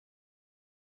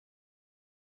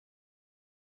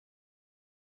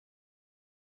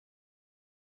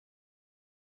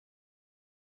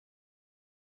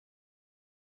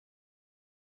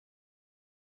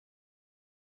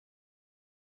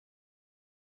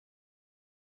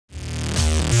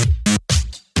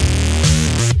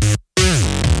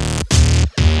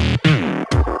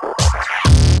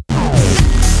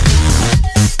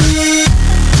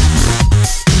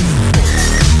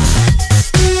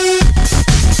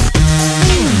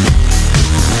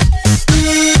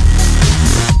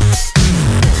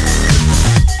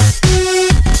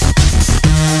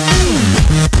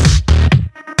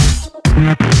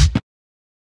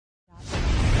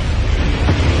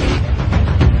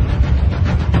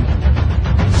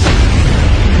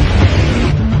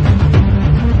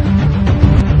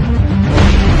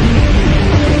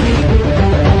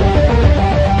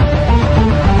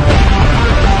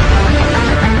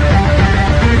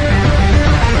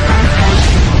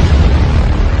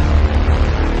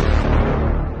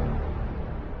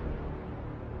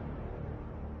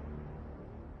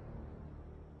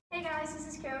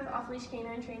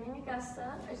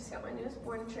Augusta. I just got my newest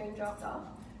board and train dropped off.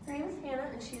 Her name is Hannah,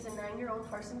 and she's a 9-year-old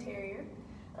Parson Terrier.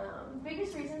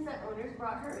 Biggest reasons that owners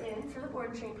brought her in for the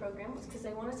board and train program was because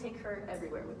they want to take her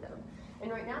everywhere with them.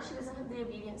 And right now she doesn't have the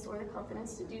obedience or the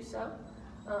confidence to do so.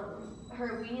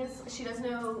 Her obedience, she does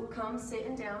know come, sit,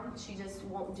 and down. She just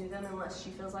won't do them unless she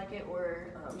feels like it,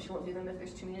 or she won't do them if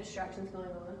there's too many distractions going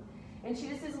on. And she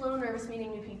just is a little nervous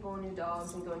meeting new people, new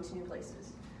dogs, and going to new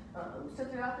places. So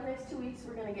throughout the next 2 weeks,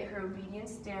 we're going to get her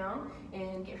obedience down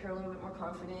and get her a little bit more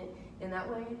confident. And that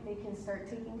way, they can start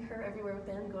taking her everywhere with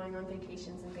them, going on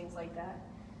vacations and things like that.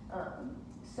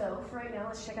 So for right now,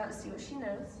 let's check out to see what she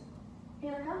knows.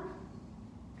 Hannah, come.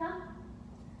 Come.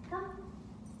 Come.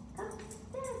 Come.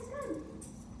 Yes, good.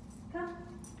 Come.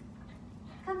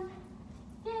 Come.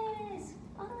 Yes.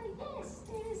 All the way. Yes.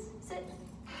 Yes. Sit.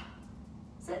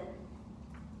 Sit.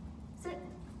 Sit.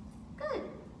 Good.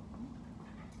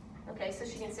 Okay, so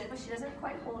she can sit, but she doesn't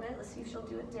quite hold it. Let's see if she'll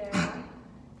do it down.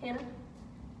 Hannah.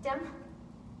 Down.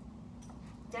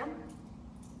 Down.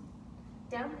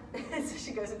 Down. So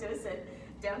she goes into a sit.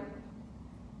 Down.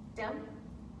 Down.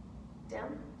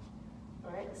 Down.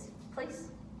 All right, let's see.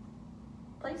 Place.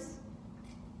 Place.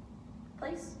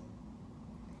 Place.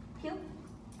 Heel.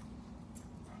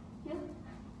 Heel.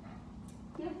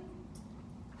 Heel.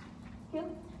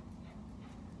 Heel.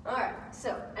 All right,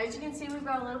 so as you can see, we've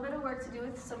got a little bit of work to do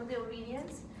with some of the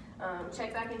obedience.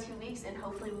 Check back in 2 weeks, and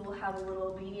hopefully we will have a little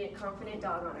obedient, confident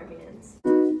dog on our hands.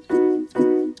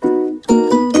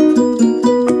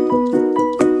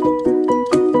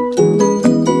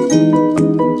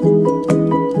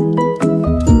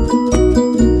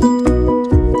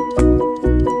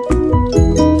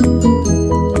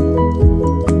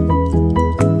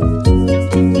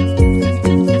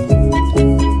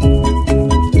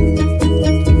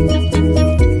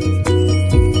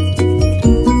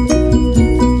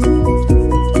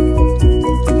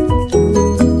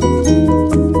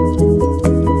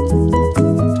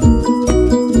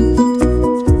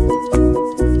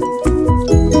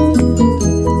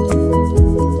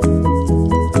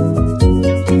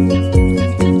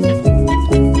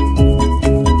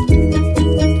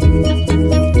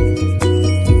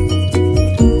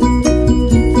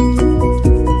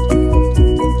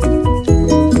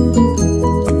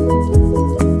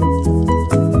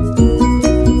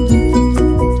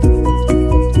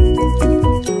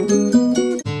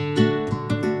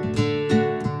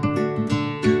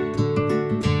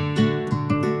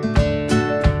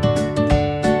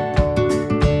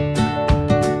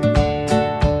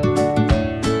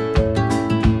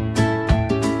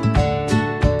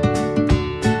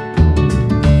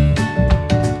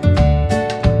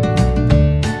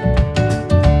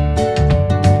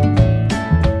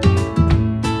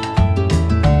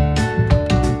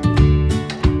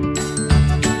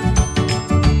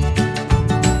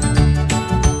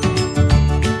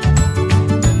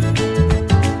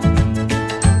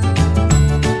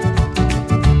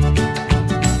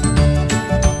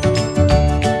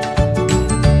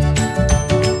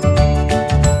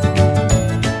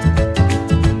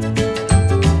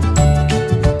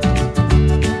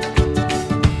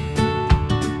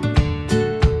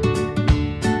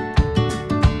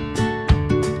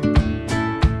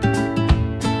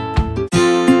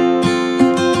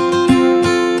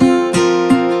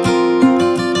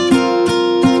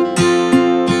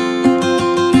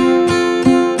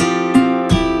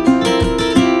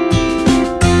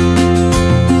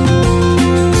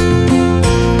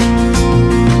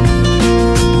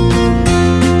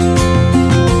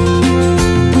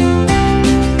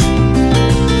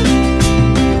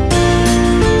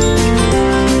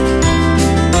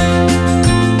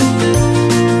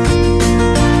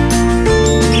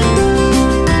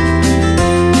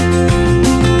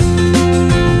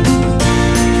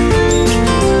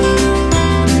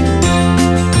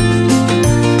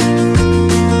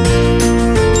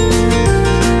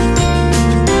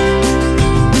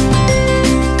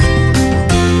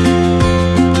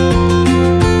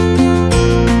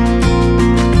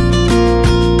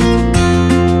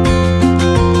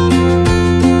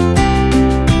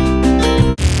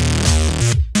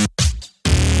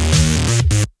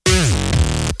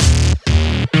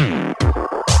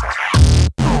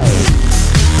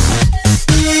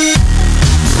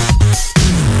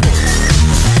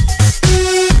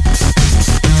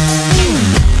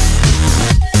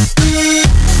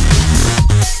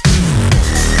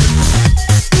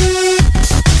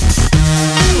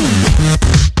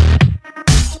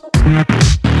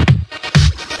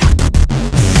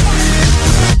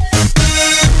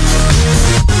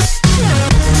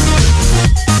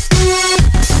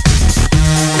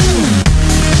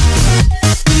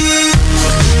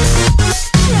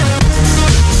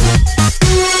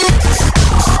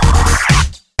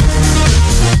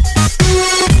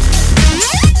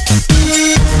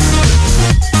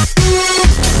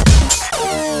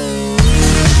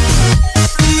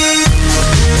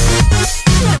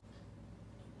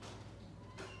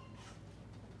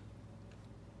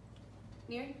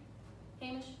 near,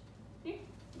 Hamish, near,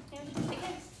 Hamish, take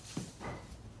care.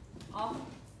 Off.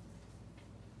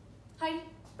 Hide,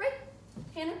 break,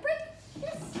 Hannah, break.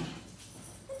 Yes.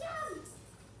 Good job.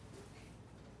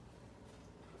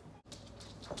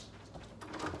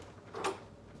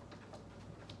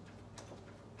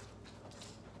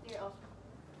 You're off.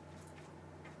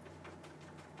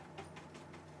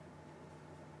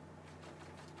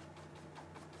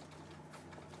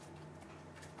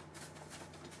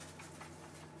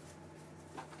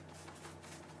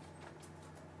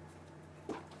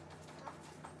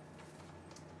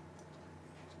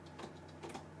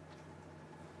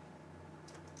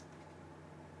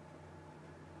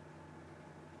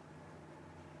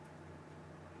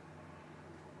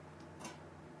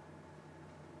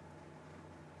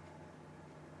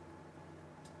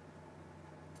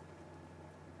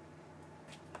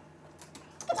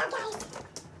 Good job, guys.